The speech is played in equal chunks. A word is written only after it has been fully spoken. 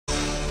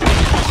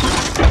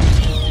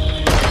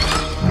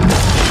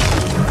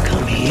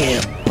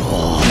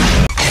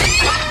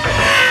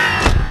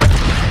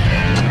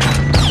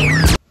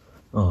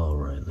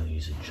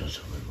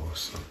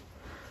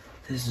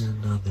This is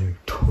another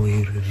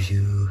toy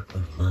review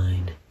of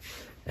mine,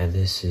 and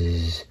this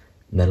is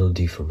Metal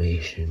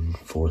Deformation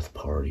 4th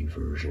party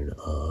version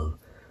of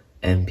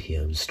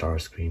MPM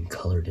Starscream,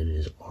 colored in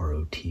his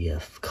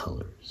RotF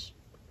colors,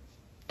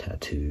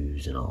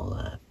 tattoos and all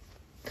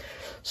that.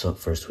 So up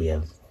first we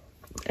have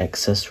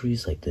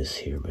accessories like this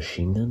here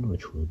machine gun,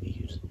 which we'll be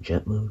using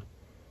jet mode.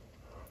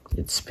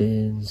 It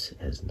spins,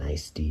 has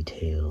nice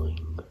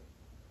detailing,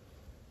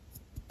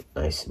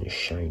 nice and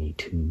shiny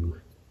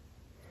too.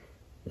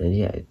 And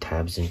yeah, it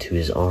tabs into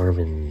his arm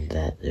and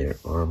that there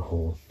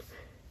armhole.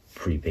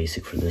 Pretty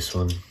basic for this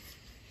one.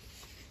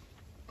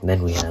 And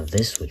then we have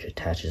this, which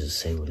attaches the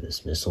same way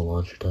this missile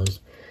launcher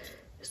does.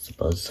 It's the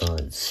buzzsaw,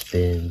 it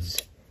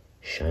spins,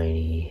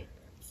 shiny,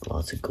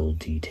 lots of gold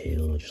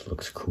detail, which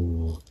looks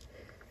cool.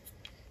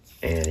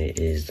 And it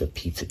is the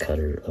pizza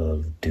cutter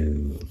of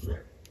doom.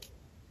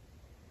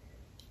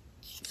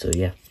 So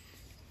yeah.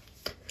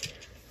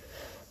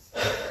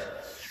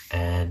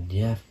 And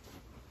yeah.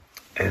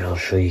 And I'll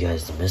show you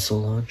guys the missile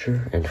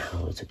launcher and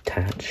how it's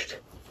attached.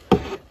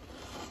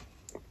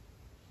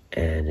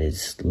 And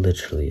it's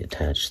literally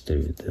attached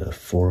through the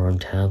forearm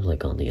tab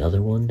like on the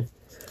other one,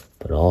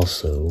 but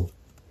also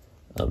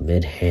a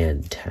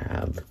mid-hand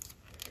tab.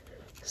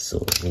 So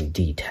let me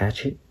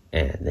detach it,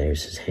 and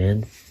there's his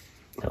hand,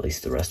 at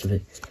least the rest of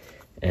it.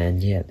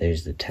 And yeah,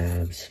 there's the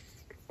tabs.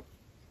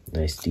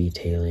 Nice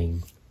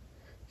detailing,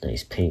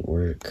 nice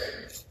paintwork.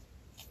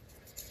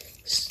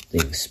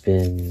 Thing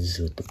spins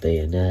with the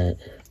bayonet.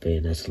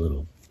 Bayonet's a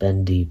little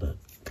bendy, but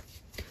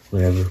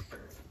whatever.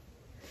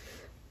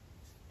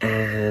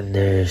 And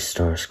there's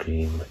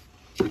Starscream.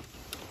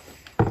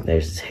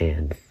 There's his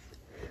hand.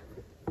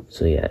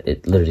 So yeah,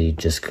 it literally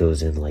just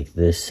goes in like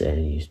this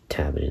and you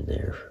tab it in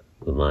there.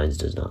 But mine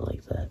does not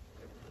like that.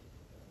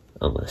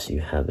 Unless you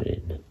have it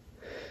in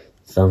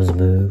thumbs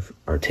move,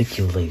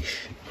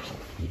 articulation.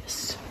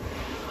 Yes.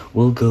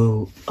 We'll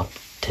go up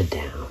to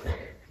down.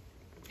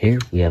 Here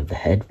we have the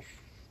head.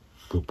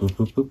 Boop, boop,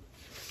 boop, boop.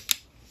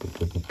 Boop,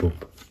 boop, boop,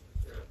 boop.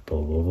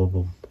 Boom, boom, boom,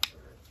 boom.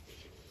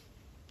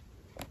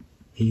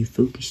 Are you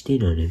focused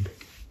in on him?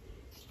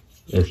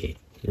 Okay,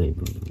 let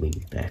me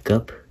move back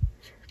up.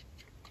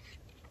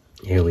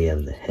 Here we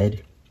have the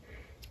head.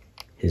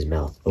 His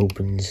mouth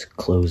opens,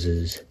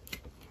 closes.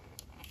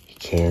 He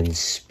can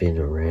spin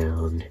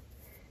around.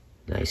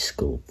 Nice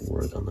sculpt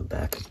work on the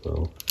back as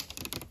well.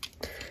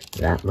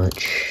 That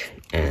much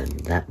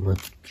and that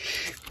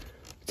much.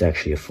 It's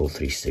actually a full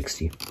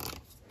 360.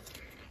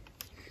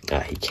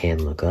 He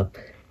can look up.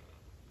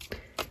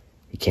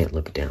 He can't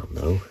look down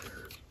though,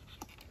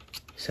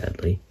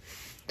 sadly.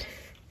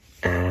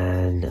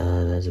 And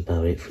that's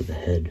about it for the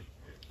head.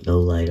 No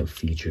light up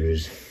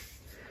features.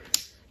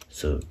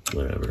 So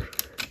whatever.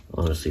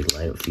 Honestly,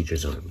 light up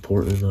features aren't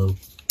important though.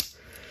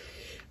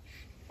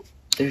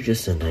 They're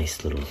just a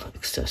nice little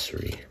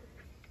accessory.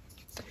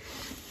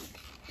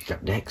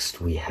 Up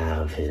next we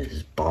have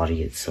his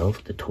body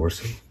itself, the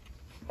torso.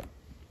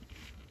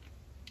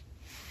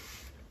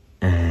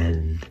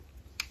 And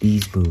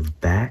these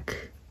move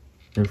back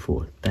and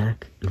forth,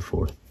 back and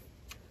forth.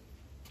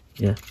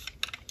 Yeah.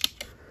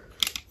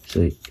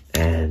 So,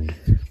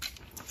 and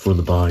for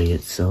the body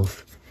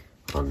itself,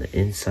 on the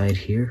inside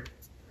here,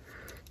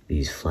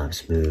 these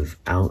flaps move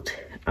out,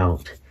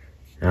 out,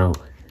 out.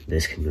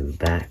 This can move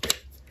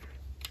back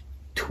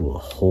to a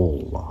whole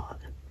lot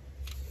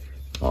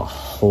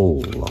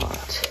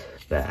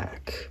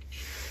back.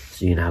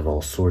 So you can have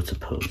all sorts of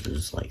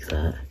poses like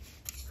that.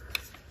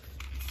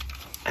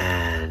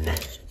 And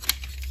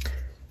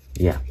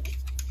yeah,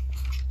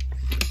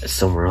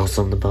 somewhere else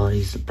on the body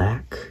is the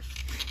back.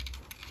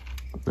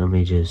 Let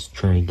me just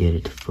try and get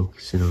it to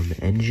focus in on the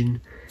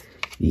engine.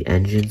 The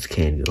engines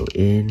can go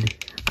in,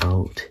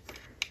 out,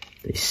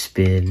 they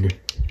spin,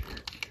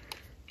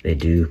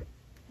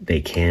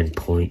 they can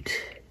point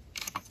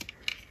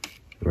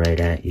right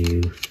at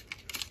you.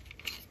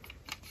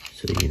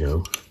 So, you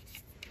know,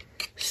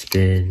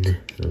 spin,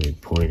 let me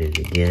point it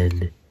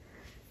again.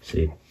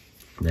 So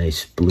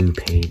nice blue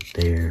paint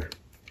there.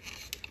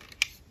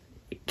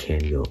 It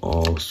can go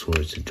all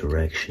sorts of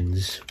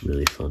directions.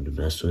 Really fun to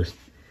mess with.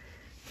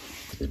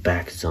 The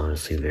back is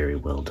honestly very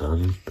well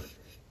done.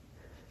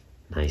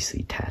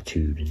 Nicely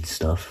tattooed and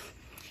stuff.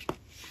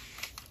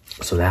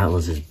 So that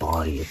was his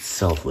body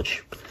itself,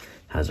 which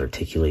has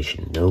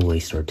articulation. No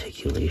waist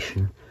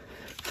articulation.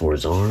 For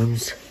his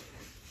arms,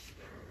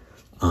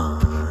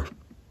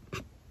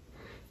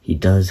 he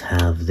does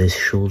have this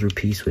shoulder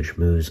piece which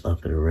moves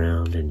up and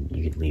around, and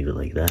you can leave it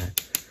like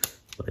that,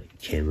 but you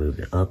can't move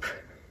it up,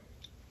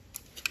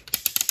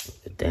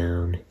 move it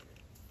down,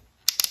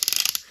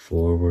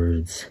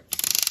 forwards,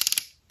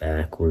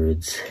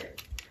 backwards.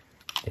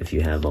 If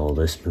you have all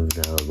this moved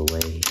out of the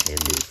way, you can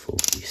do a full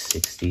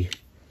 360.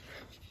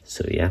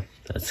 So yeah,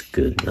 that's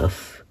good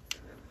enough.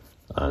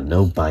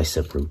 No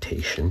bicep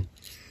rotation.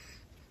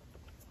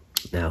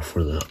 Now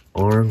for the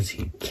arms,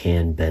 he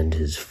can bend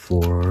his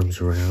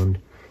forearms around.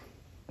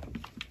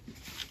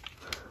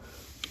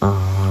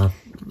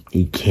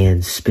 He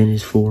can spin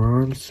his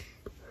forearms.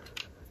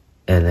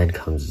 And then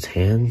comes his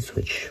hands,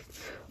 which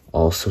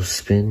also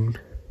spin.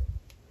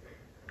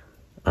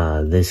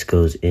 This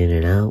goes in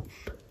and out.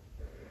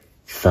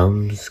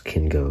 Thumbs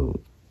can go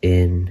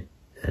in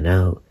and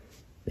out.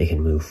 They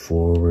can move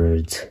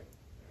forwards.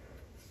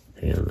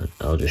 And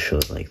I'll just show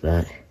it like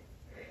that.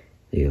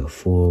 They go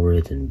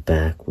forwards and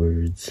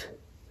backwards.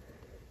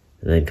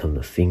 And then come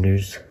the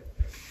fingers,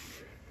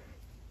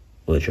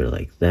 which are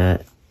like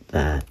that,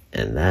 that,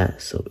 and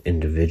that. So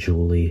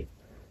individually,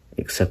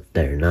 except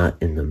they're not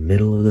in the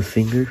middle of the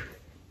finger,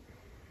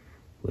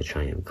 which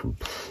I am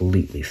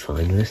completely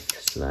fine with.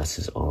 So that's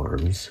his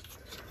arms.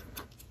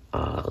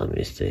 Let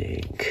me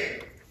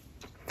think.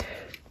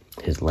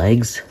 His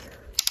legs.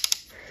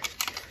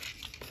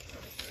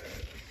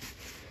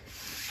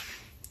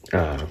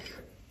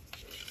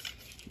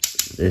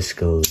 This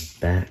goes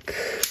back,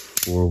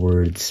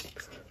 forwards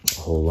a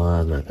whole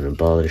lot. I'm not going to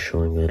bother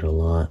showing it a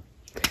lot.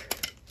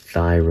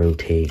 Thigh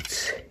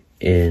rotates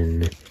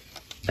in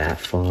that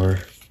far,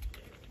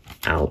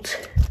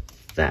 out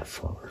that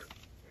far.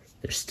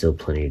 There's still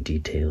plenty of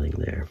detailing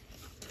there.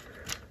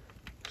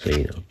 So,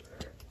 you know.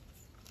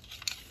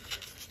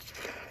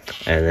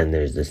 And then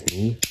there's this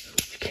knee,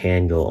 which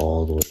can go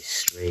all the way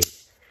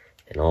straight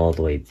and all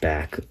the way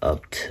back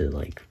up to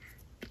like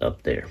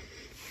up there.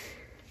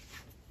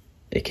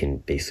 It can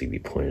basically be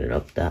pointed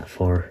up that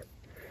far.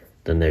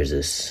 Then there's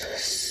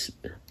this,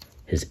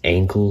 his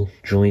ankle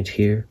joint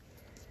here.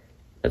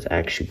 That's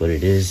actually what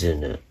it is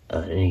in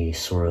any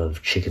sort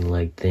of chicken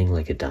leg thing,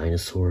 like a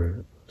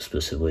dinosaur,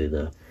 specifically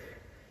the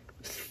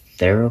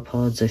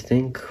theropods, I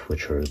think,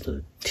 which are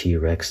the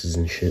T-Rexes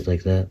and shit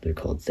like that. They're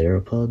called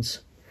theropods.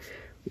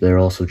 They're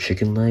also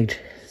chicken-legged.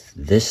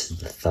 This is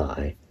the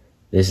thigh.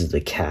 This is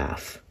the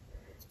calf.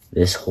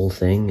 This whole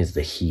thing is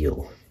the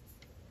heel.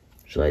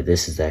 So like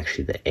this is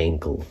actually the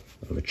ankle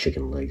of a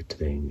chicken-legged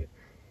thing.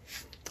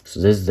 So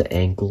this is the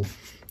ankle.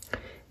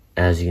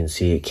 As you can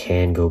see, it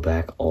can go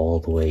back all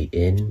the way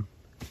in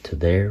to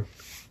there.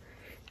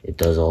 It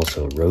does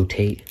also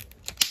rotate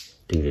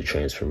due to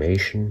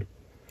transformation.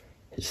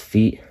 His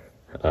feet,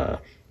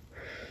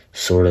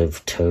 sort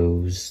of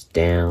toes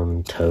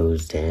down.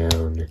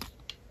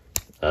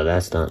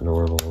 That's not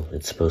normal.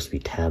 It's supposed to be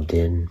tabbed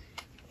in.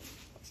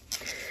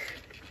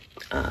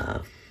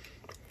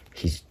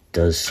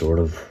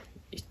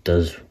 It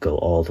does go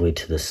all the way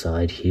to the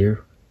side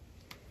here.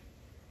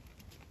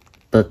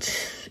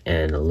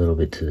 And a little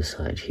bit to the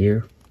side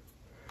here.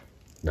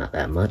 Not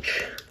that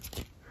much.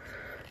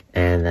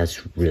 And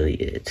that's really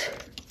it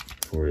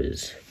for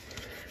his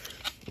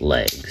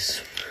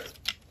legs.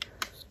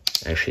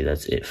 Actually,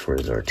 that's it for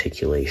his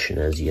articulation.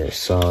 As you guys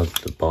saw,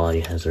 the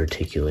body has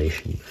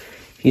articulation.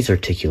 He's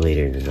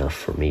articulated enough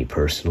for me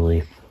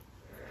personally.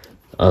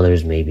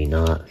 Others maybe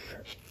not.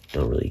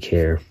 Don't really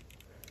care.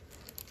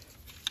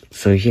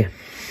 So yeah.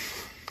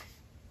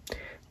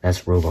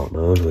 That's robot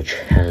mode, which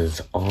has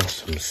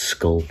awesome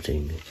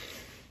sculpting.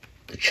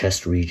 The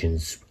chest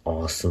region's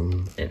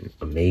awesome and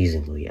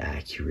amazingly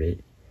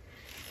accurate.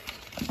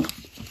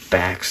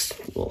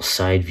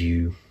 Side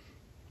view,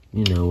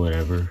 you know,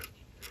 whatever.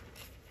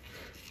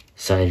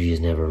 Side view is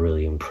never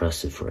really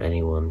impressive for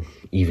anyone.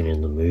 Even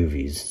in the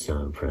movies, it's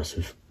not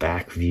impressive.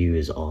 Back view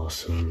is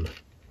awesome.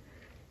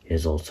 It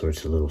has all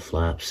sorts of little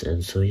flaps,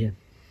 and so yeah.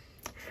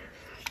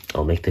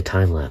 I'll make the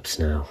time lapse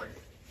now.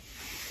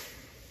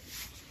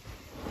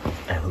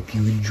 I hope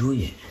you enjoy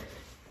it.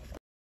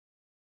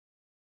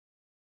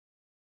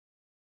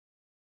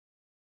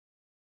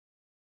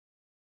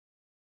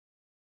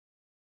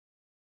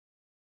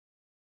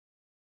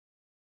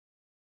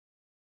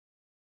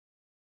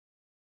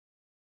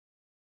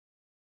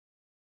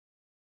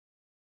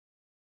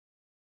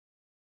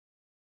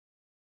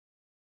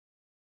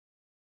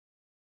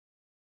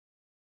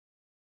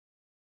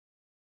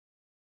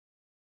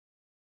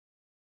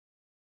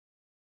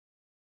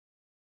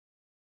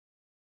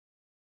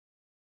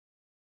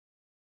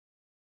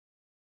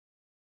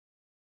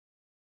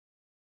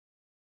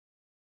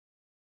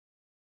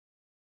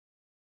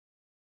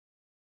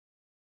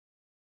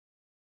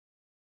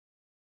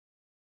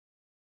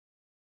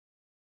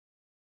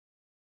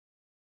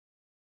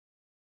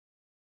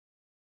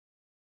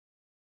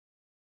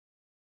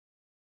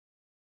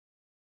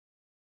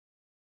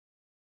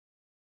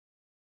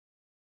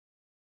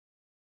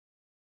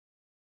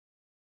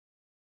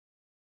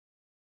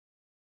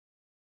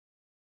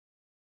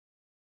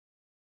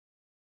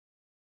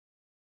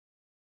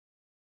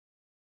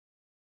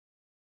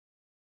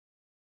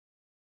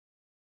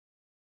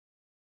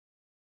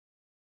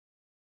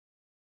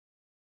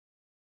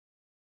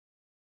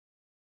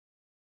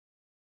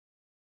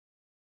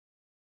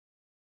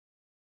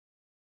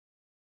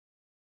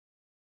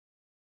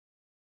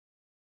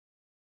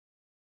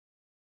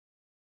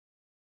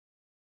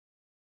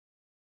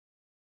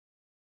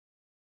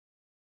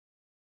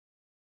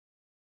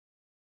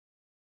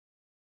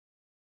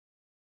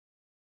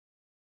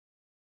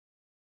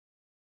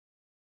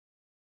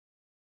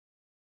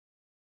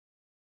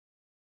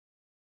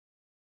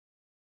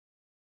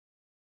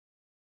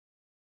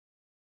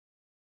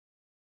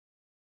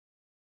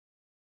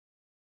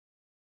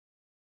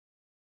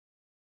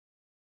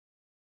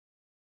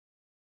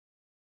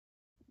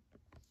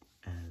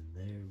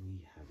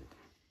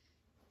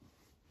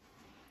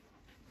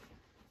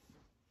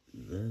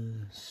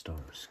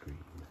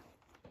 Starscream.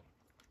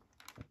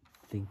 I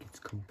think it's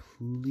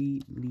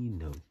completely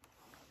no.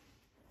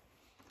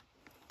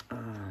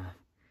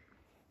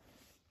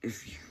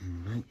 If you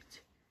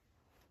might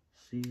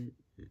see it,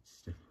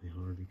 it's definitely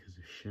hard because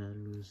of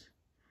shadows.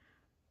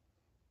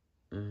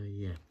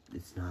 Yeah,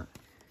 it's not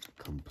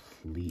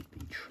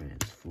completely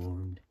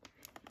transformed.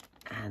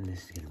 And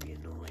this is gonna be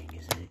annoying,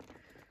 isn't it?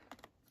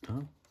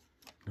 Oh,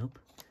 nope,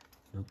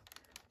 not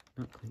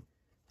quite.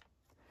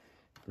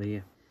 But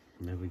yeah,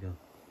 there we go.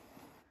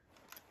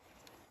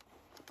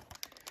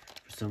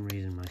 For some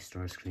reason, my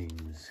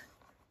Starscream's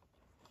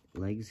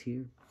legs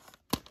here,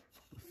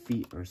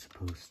 feet are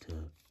supposed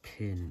to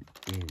pin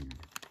in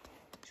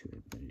to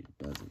it, but it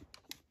doesn't.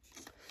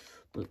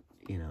 But,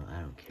 you know,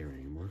 I don't care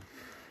anymore.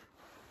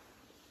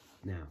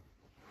 Now,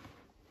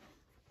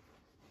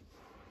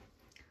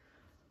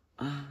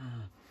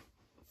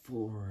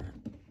 for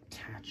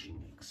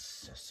attaching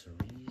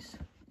accessories,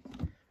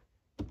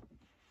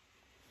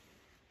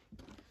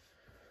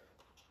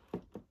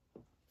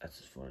 that's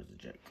as far as the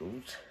jet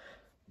goes,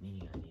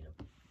 meaning I need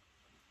to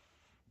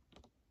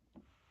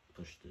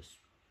push this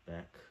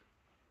back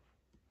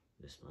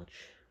this much.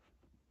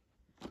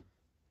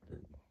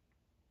 Then,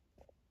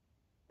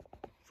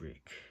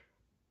 frick.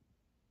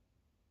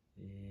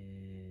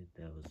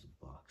 That was the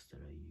box that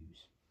I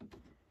use.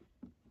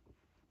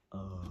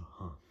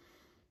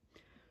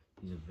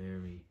 These are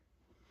very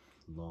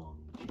long,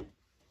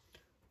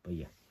 but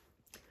yeah,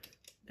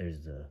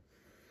 there's the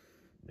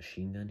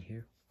machine gun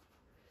here.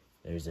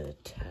 There's a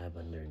tab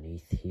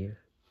underneath here.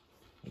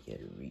 I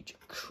gotta reach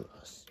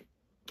across,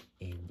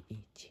 and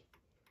it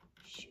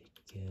should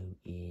go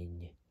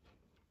in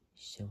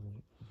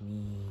somewhere.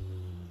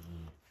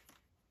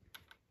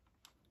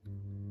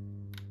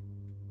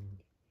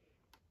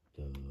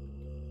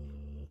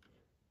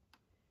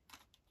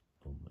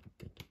 Oh my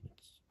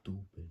goodness,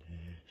 stupid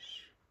ass.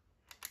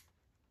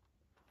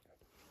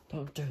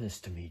 Don't do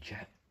this to me,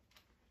 Jet.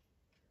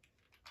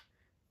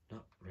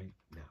 Not right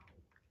now.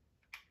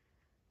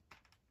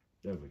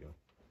 There we go.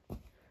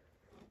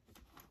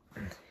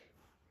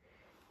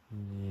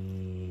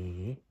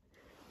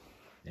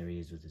 There he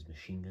is with his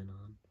machine gun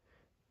on.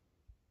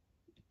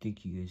 I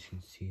think you guys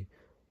can see it.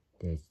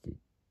 That's the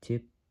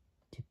tip.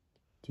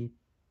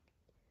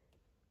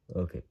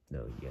 Okay,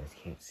 no, you guys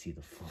can't see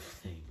the full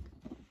thing.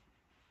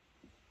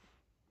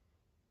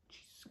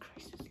 Jesus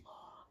Christ, it's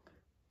long.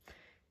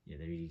 Yeah,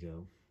 there you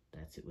go.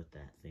 That's it with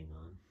that thing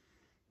on.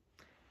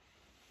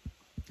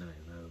 I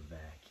load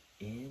back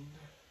in.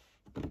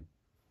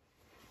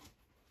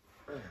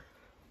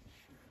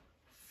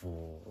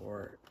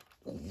 For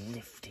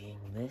lifting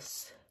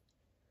this.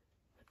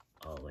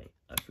 Oh wait,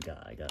 I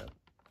forgot I gotta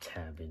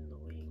tab in the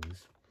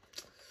wings.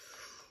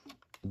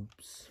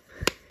 Oops.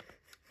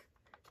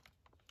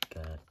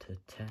 Got to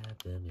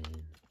tab them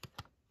in.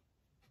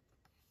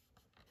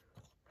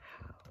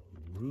 How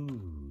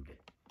rude.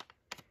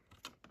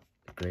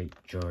 The great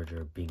Jar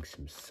Jar Binks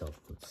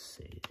himself would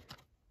say it.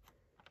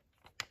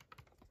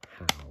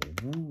 How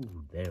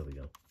rude. There we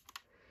go.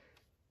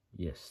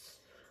 Yes.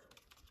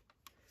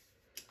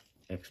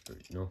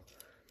 Expert, no?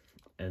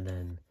 And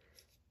then,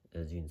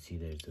 as you can see,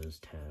 there's those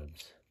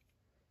tabs.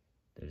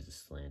 There's a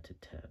slanted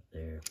tab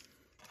there.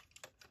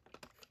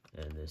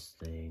 And this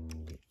thing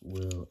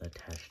will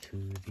attach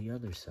to the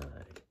other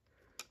side.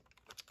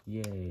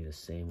 Yay, the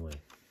same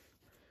way.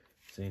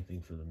 Same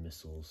thing for the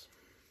missiles.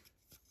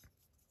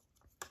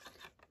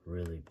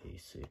 Really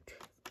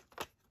basic.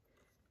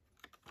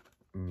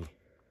 Ugh.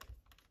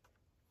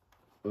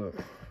 And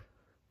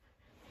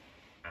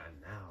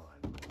now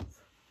I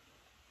move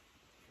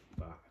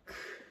back.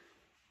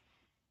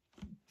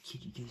 Can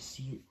you guys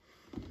see it?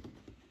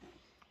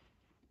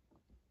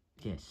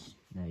 Yes,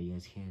 now you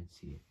guys can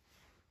see it.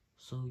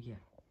 So yeah.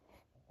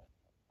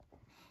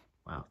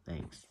 Wow,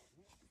 thanks.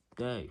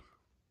 Okay.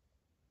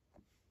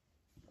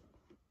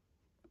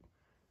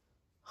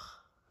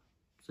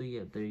 So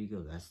yeah, there you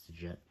go. That's the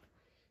jet.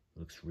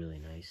 Looks really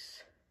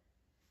nice.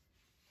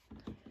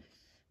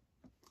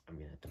 I'm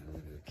gonna have to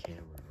move the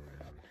camera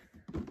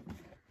around.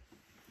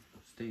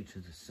 Stay to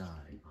the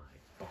side,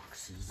 my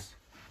boxes.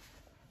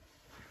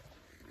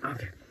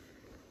 Okay.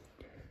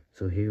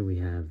 So here we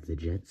have the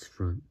jet's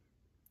front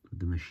with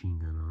the machine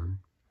gun on.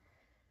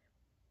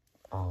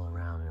 All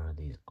around are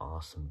these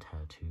awesome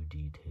tattoo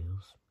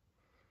details.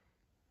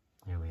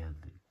 Here we have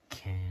the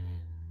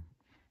cannon,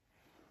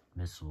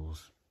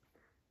 missiles,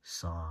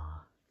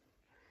 saw,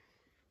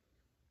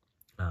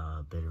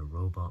 a bit of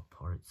robot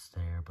parts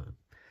there, but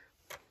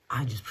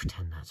I just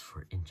pretend that's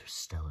for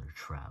interstellar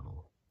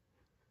travel.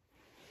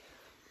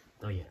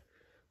 Oh yeah,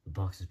 the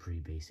box is pretty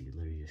basic. It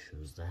literally just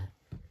shows that.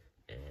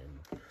 And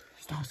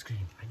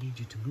Starscream, I need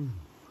you to move.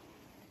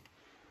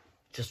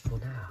 Just for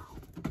now.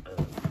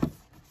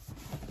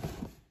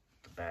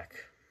 The back.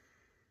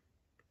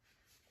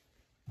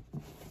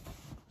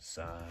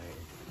 Side.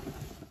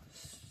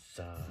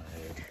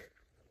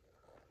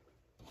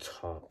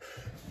 Top.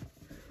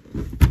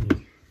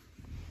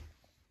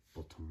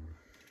 Bottom.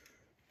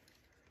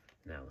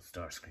 Now with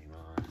Starscream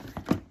on.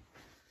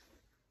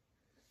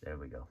 There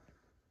we go.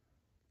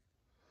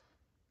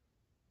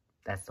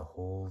 That's the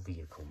whole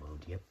vehicle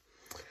mode, yep.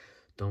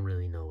 Don't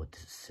really know what to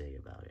say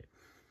about it.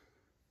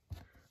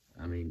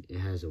 I mean, it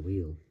has a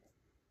wheel.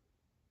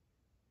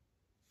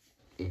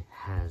 It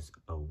has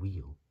a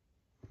wheel.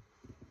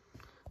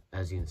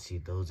 As you can see,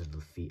 those are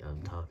the feet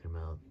I'm talking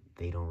about.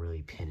 They don't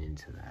really pin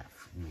into that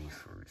for me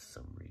for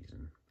some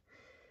reason.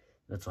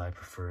 That's why I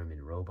prefer them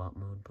in robot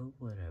mode, but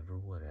whatever.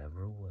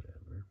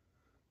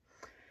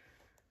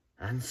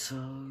 And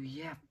so,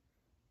 yeah.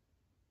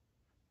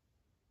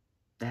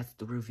 That's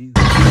the review.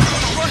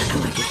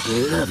 I just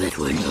love it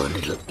when your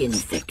little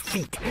insect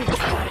feet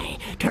try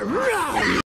to run.